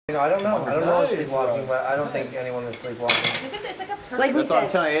You know, I don't know. I don't know what's sleepwalking, but I don't think anyone was sleepwalking. Like That's what I'm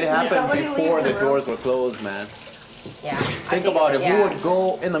telling you. It happened before the doors were closed, man. Yeah. Think about it. Who would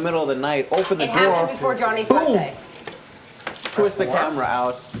go in the middle of the night, open the It door, happened before Johnny's birthday. twist the camera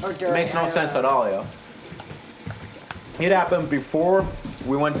out? Makes no sense at all, yo. It happened before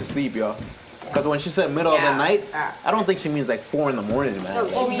we went to sleep, yo. Because when she said middle of the night, I don't think she means like 4 in the morning, man.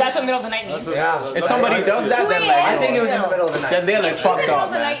 Well, that's what middle of the night means. Yeah. If somebody does that, then like, I think it was in the middle of the night. then they're like fucked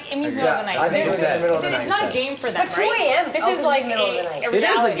up, man. It means middle of the night. I think it was in the middle of the night. It's not a game for them, But 2 right? a.m. This is like middle of the night. a It is a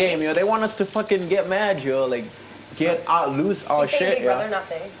reality. game, yo. They want us to fucking get mad, yo. Like, get out, lose our Big shit, brother, yo.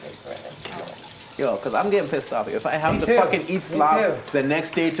 nothing. Yo, because I'm getting pissed off. If I have Me to too. fucking eat Me slop too. the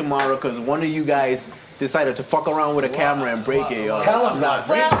next day tomorrow because one of you guys decided to fuck around with a camera and break it, yo. Tell him that.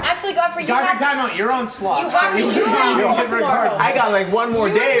 Well, actually, Godfrey, you Godfrey, have time out. You're on slot. You got me. You I got like one more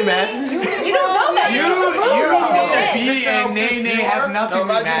day, man. You don't know that. You, B, and Nene have nothing to be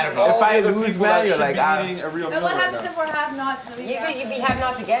mad about. If I lose, man, you're like, And what happens if we're have-nots? You could be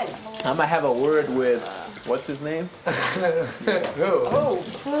have-nots again. I'm gonna have a word with, what's his name? Who?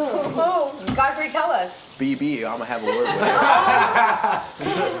 Oh, Godfrey, tell us. BB. I'm gonna have a word with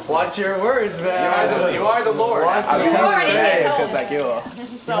him. Watch your words, man. You are the Lord. Watch I'm your telling words. you, man, because like, yo,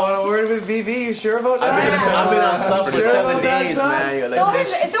 You want a word with BB? You sure about that? I've been on stuff for Sure 7 about that, days, son? man. You're So like,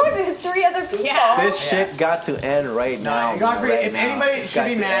 it's always 3 other people. Yeah. this shit got to end right now. Godfrey, man, right if now. anybody It's should got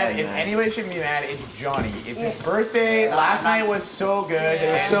be to mad, end, if man. anybody should be mad, it's Johnny. It's his birthday. Last night was so good.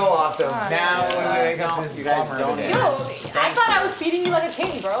 It was so awesome. Now we're gonna this bummer of a day. Dude, I thought I was feeding you like a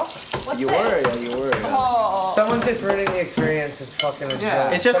king, bro. What's You this? were, yeah, you were. Yeah. Oh. Someone's just ruining the experience. It's fucking a Yeah.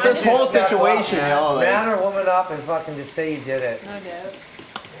 joke. It's just Someone this whole step up, situation, man. yo. Like, Man or woman up and fucking just say you did it. No doubt.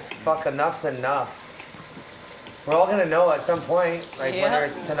 Fuck, enough's enough. We're all gonna know at some point, like Yeah. whether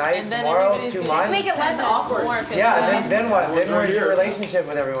it's tonight, And then tomorrow, everybody's 2 gonna months. Make it less awkward. More if it's Yeah, not. then what? Then where's your relationship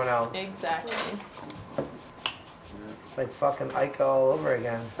with everyone else? Exactly. Like fucking Ika all over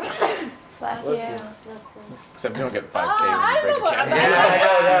again. Bless you. Except you don't get 5K I when you don't know break a about camera.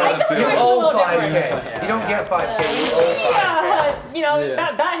 that. You It's a owe little 5K. different. You don't get 5K. You owe 5K. Yeah, you know,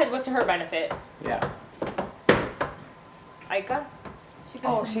 that was to her benefit. yeah. Aika?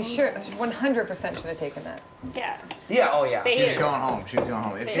 Oh, she sure 100% should have taken that. Yeah. Yeah, oh yeah. They She hate was her. going home. She was going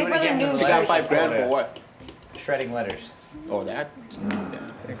home. If she Big would have brother knew You got $5,000 for what? shredding letters. Oh, that?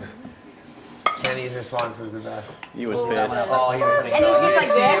 Kenny's response was the best. He was pissed. Oh, he was. And he was just You like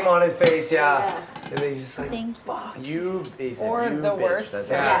could see this. him on his face, yeah. And then he's just like, Thank you. You, he said, Or you the bitch. worst, That's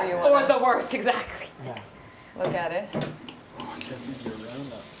whatever it. you Or want the worst, exactly. to look at it.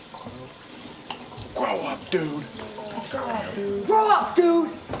 Grow up, dude. Grow up, dude.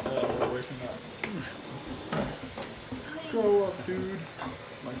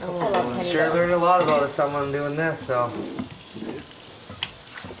 sure learned a lot about someone doing this, so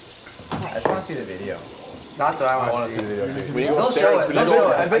I just want to see the video. that's what I I want want to to see. see the video too. When you go They'll show upstairs, it. They'll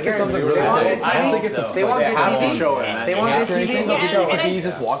show it. I bet you something really They want good. good I don't think TV. it's a. They want They good have to TV. show it, man. They want good After TV. They'll Yeah, show and it. I- You're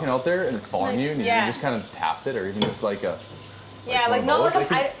just walking out there and it's following you, and you Yeah. just kind of tapped it, or even just like a. Yeah, like not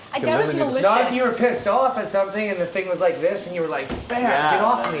like I doubt it's malicious. Not if you were pissed off at something and the thing was like this and you were like, bam, Yeah. get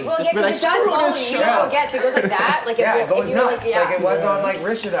off me. Well, Just yeah, be like, because it does screw follow this you. You shit. know how it gets. It goes like that. Like Yeah, it if goes you were nuts. like, yeah. Like it was on like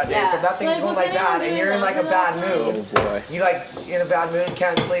Risha that day. Yeah. So that thing's Like, going was like anyone that and doing you're in like a that? bad Oh, mood. boy. You like in a bad mood,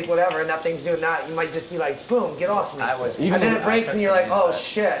 can't sleep, whatever, and that thing's doing that. You might just be like, boom, get off me. I was. And then it breaks and you're like, oh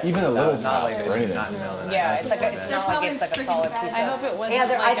shit. Even a little Not like tap this. or anything. Not in the middle of the night. Yeah, it's like it's not like it's like a solid piece. I hope it wasn't Yeah,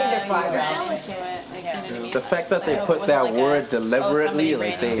 I like think they're you fine. ran into it. Like, you know what I mean? The fact that they I hope put it that wasn't like word a, deliberately, somebody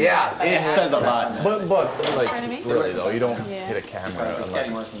like ran they, Yeah. it says a lot. But like Pardon me? really though, you don't Yeah. hit a camera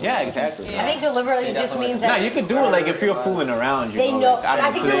unless. Yeah, exactly. I think deliberately just means No, that you could do it like if you're fooling around. You they know. like, out of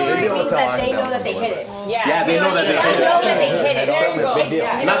I think the blue. deliberately means that they know that they hit it. Yeah, they know that they They hit know it. that they hit it. There you go.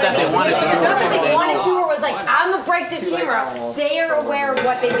 Exactly. Not that they wanted to do Not that it. they wanted to or was like, I'm gonna break this camera. They are aware of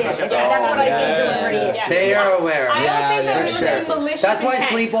what they did. That's what I think deliberately is. They are aware. I don't think that it was sure. in malicious That's why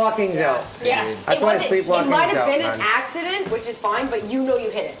intent. sleepwalking's out. Yeah. That's It why wasn't- sleepwalking's It might have out, been man. an accident, which is fine, but you know you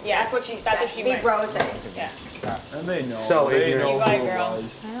hit it. Yeah. That's what she. That's what she Big meant. bro is saying. And they know. So they ignorant. know You who got it, it girl.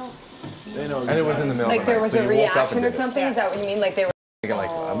 was. I don't. They know. And it was in the middle Like of the there night, was so a you woke up reaction and or did it. something? Is that what you mean? Like they were. Thinking, like,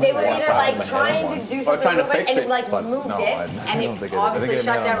 I'm They gonna were walk either by like them and trying hit to one. do Or something trying to with it fix and it, it like but moved no, it I and don't it think it- I obviously think it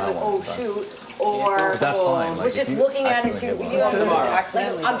shut nailed down that like one, oh but- shoot or But that's fine, like, was if just you looking at it accidentally too. hit You one. know,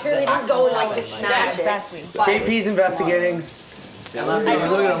 like, I'm sure they didn't go and like just smash it. But JP's investigating. Look at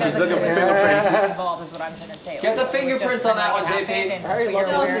him. He's looking for fingerprints. Involved is what I'm trying to say. Get the fingerprints on that one, JP. Harry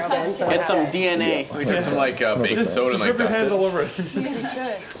loves it. Get some DNA. We took some like baking soda and like Rip your hands dusted. all over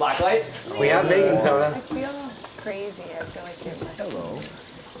it. We have baking soda. I feel crazy. I feel like you're.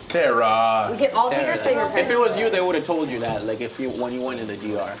 Sarah. We can all take our fingerprints. If it was you, they would have told you that. Like when you went in the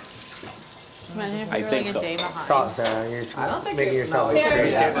DR. Imagine if I you were think like so. a day behind. Stop, Sarah. You're just making yourself Sarah,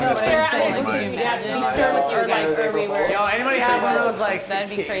 crazy. Sarah, we were like where we were. Yo, anybody have one of those like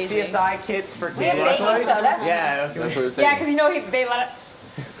That'd be crazy. CSI kits for We have kids? baking soda. Yeah. That's what it was Yeah, saying. because you know they let it.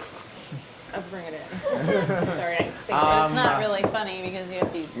 Let's bring it in. Sorry, I think But it's not really funny because you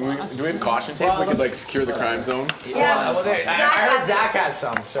have these. Do we have caution tape? We could like secure the crime zone. Yeah. Well, I heard Zach has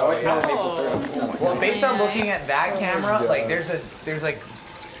some. So yeah. Well, based on looking at that camera, like there's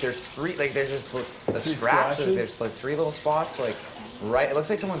three, like there's just the scratch. There's like 3 little spots, like right. It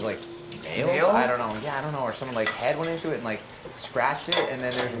looks like someone's like nails. I don't know. Yeah, I don't know. Or someone like head went into it and like scratched it, and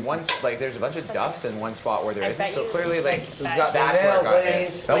then there's there's a bunch of dust in one spot where there isn't. So clearly, like that's where it got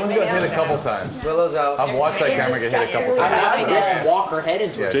hit. That one's got hit a couple times. Willow's out. I've watched that camera get hit a couple times. Just walk her head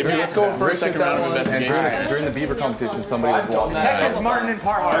into it. JP, let's go for a second round of investigation. During the beaver competition, somebody was walking. Detectives Martin and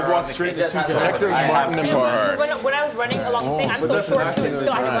Parhar. I've walked straight to 2 seconds. Detectives Martin and Parhar. when I was running along the thing, I'm so short, but still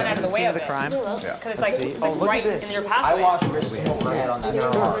I had to run out of the way of it. crime. Because it's like look right at this. in your I pathway. watched Rich smoke her head on that.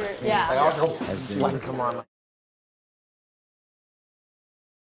 Yeah. Like I was go. Come on.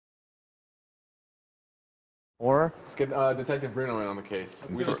 Or Let's get Detective Bruno in on the case.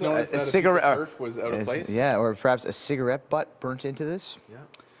 We just a noticed that cigarette- a piece of turf was out of place. yeah, or perhaps a cigarette butt burnt into this. Yeah.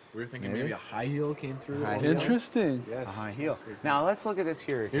 We were thinking maybe a high heel came through. High heel. Interesting. Yes. A high heel. Now let's look at this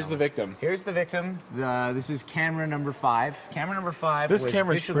here. Here's the victim. Here's the victim. This is camera number 5. Camera number 5. This was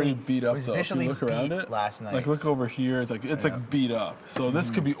camera's visually- pretty beat up was though. If you visually look around beat it, last night. like look over here, it's like beat up. So this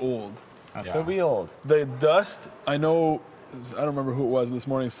could be old. Could be old. The dust, I know, I don't remember who it was, but this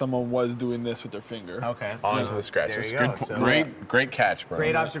morning someone was doing this with their finger. Okay. Onto the scratch. There That's you good. go. So- Great catch, bro.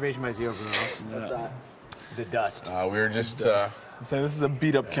 Great observation by Zio Bruno. What's that? The dust. We were just. I'm saying this is a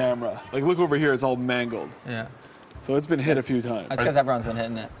beat up camera. Like look over here, it's all mangled. Yeah. So it's been hit a few times. That's because everyone's been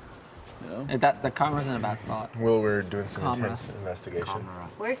hitting it. Yeah. The camera's in a bad spot. Will, we're doing some Camera. intense investigation.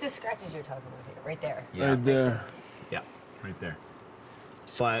 Where's the scratches you're talking about here? Right there. Right there. Yeah, right there.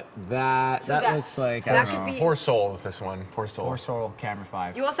 But that that- looks like that I don't could know. be- Poor soul with this one. Poor soul. Poor soul, camera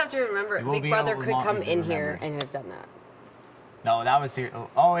 5. You also have to remember, It will Big be Brother a could lot come to in here remember. and have done that. No, that was here.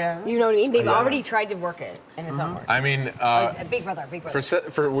 Oh yeah. You know what I mean? They've already tried to work it, and it's not working. I mean, Big Brother.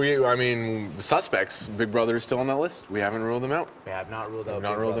 the suspects, Big Brother is still on that list. We haven't ruled them out. We have not ruled out. We've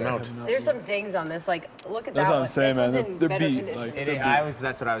not Big ruled them Brother. out. There's some dings on this. Like, look at That's that what one. I'm saying, This man. one's in They're better beat. condition. Like,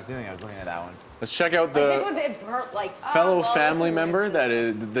 That's what I was doing. I was looking at that one. Let's check out This the one's in like fellow well, this family one's member in-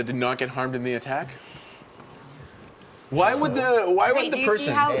 that did not get harmed in the attack. Why would the do you person?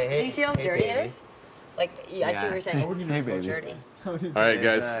 see how Hey, do you see how hey, dirty it baby. is? Like, yeah, I see what you're saying. Hey, It's baby. dirty. All right,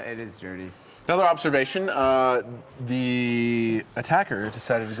 guys. It is dirty. Another observation. The attacker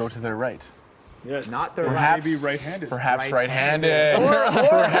decided to go to their right. yes. Not the Perhaps Maybe right-handed. Perhaps Right-handed. right-handed.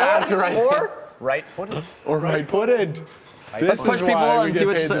 Perhaps right-handed. Or right-footed. Or right-footed. Let's push people and see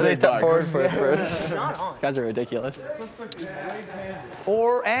which they step forward for first. It's not on. You guys are ridiculous.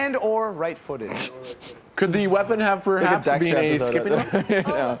 Or right-footed. Could the weapon have perhaps Dexter been a episode skipping right rope?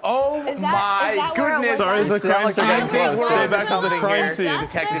 Yeah. Oh Is my that where it goodness! was? Sorry, it's a crime like scene. they're getting close. Stay back to the Something crime here. scene.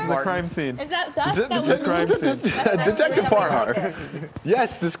 Detective The Martin. crime scene. Is that dust? Is it- That is was it crime scene. Detective Parhar.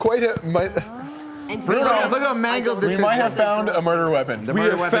 Yes, this quite a. And Look how mangled this We is. might have found a murder weapon. The We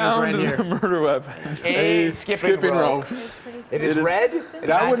murder have weapon is found right here. the murder weapon. A skipping rope. It is red.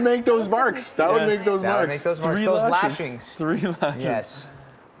 That would make those marks. That would Yes. make those That would marks. make those marks. Three Those lashes. lashings. 3 lashes. Yes,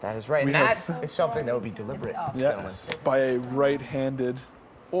 that is right. And We that have- is something that would be deliberate. Yes. By a right-handed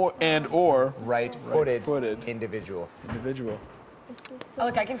or Right-footed Right-footed. individual. individual. Oh,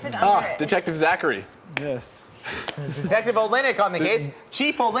 look, I can fit under it. Detective Zachary. Yes. Detective Olenek on the case.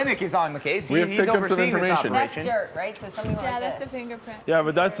 Chief Olenek is on the case. We have He's picked up some overseeing this information. That's operation. dirt, right? So something Yeah, like that's a this. fingerprint. Yeah,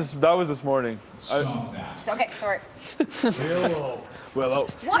 but that was this morning. So, okay, sorry. Well,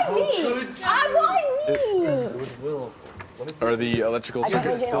 Why me? Why me? Are the electrical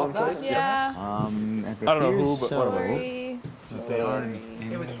circuits still in place? Yeah. I don't know who, but Sorry.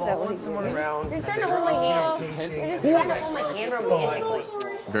 It was following someone around. You're starting to hold my hand. You're just trying to hold my hand romantically.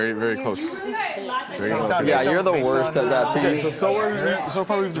 Very, very close. Very close. Yeah, you're the worst at that. okay. Please. So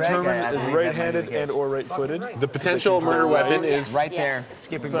far we've determined I is believe that right-handed might be the and or right-footed. The potential murder weapon is Right there. Yes.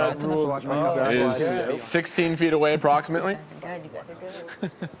 Skipping So rope. that rules means is 16 feet away approximately. Good, you guys are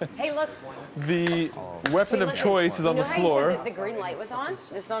good. Hey, look. the weapon of choice is on the You know how you floor. said that the green light was on?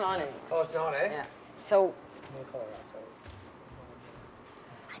 It's not on anymore. Oh, it's not, eh? Yeah. So,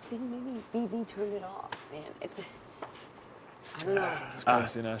 I think maybe BB turned it off, man. It's, I don't know. It's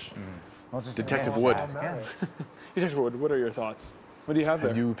crazy, Nash. Detective Wood. Detective Wood, what are your thoughts? What do you have there?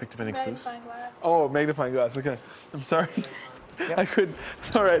 Have you picked up any clues? Magnifying glass. Oh, magnifying glass. Okay. I'm sorry. I couldn't.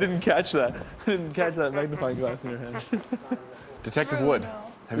 Sorry, I didn't catch that. I didn't catch that magnifying glass in your hand. Detective Wood,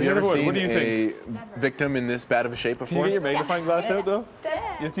 have you ever Wood, seen what do you a victim in this bad of a shape Can you before? get your magnifying glass out though?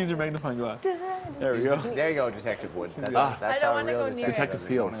 You have to use your magnifying glass. There we go. There you go, Detective Wood. That's I how don't a wanna real go near detective Detective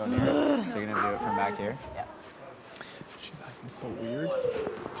Peels. So you're gonna do it from back here? She's acting so weird.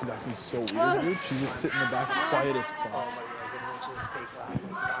 She's acting so weird, dude. She's just sitting in the back, quiet as fuck.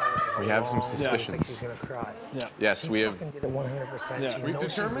 We have some She's suspicions. gonna cry. Yeah. Yes, we have. Did it 100%. Yeah. She We've knows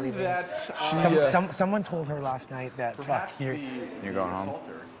she's determined leaving. that Someone told her last night that fuck, You're going home.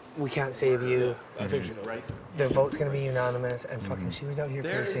 we can't save you. I think she's right. The vote's gonna be unanimous, and fucking she was out here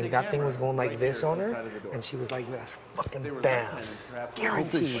pacing. That thing was going like this on her, and she was like this. Fucking bam.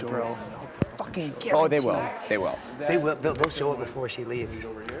 Guaranteed, bro. Fucking guaranteed. Oh, they will. They will. They will. They'll show it before she leaves.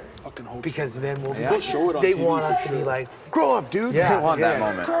 Fucking hope. Because then we'll. Yeah. They'll show it on They TV want for us to sure. be like, Grow up, dude. Yeah, They want that yeah.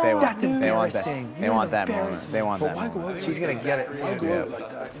 moment. Girl, They want. that's They want that. embarrassing. They want that moment. They want that Why go moment. out she's gonna get it. Why go out like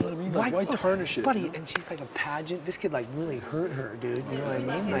that? You know what I mean? Like, why tarnish it? Buddy, and she's like a pageant. This could like really hurt her, dude. You know what I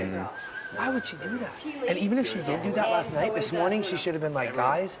mean? Like, why would she do that? And even if she did do that last night, this morning she should have been like,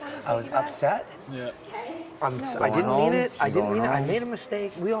 guys, I was upset. Yeah. I didn't home. mean it. I didn't Going mean it. I home. made a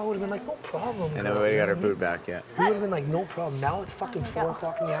mistake. We all would have been like, no problem. And girl." everybody got our food back, yeah. We would have been like, no problem. Now it's fucking 4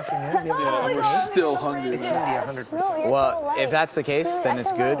 o'clock in the afternoon. We haven't Yeah, and we're still hungry. It's gonna be 100%. Well, if that's the case, then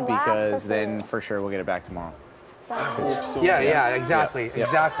it's good because then for sure we'll get it back tomorrow. So, Yeah, exactly, Yeah.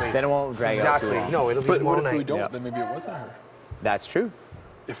 exactly. Then it won't drag out too Exactly. long. No, it'll be But tomorrow what if we night. don't? Yeah. Then maybe it wasn't her. That's true.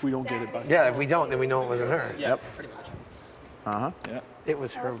 If we don't get it back. Yeah, if we don't, then we know it wasn't her. Yep. Pretty much. Uh-huh. Yeah. It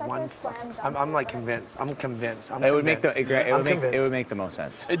was her one. I'm like convinced. I'm convinced. It would make the it I'm would make convinced. it would make the most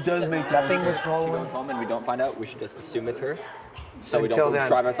sense. It does make That thing was She following. goes home and we don't find out, we should just assume it's her. So we Until don't then.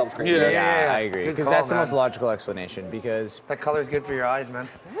 drive ourselves crazy. Yeah. Yeah, I agree. Good Because call, that's the most man. logical explanation. Because That color's good for your eyes, man.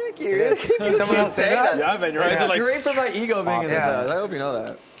 Thank you. Someone else say that? Yeah, man, your eyes are like. Great for my ego being in this Yeah. house. I hope you know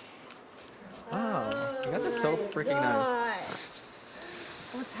that. Wow. You guys are so freaking nice.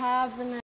 What's happening?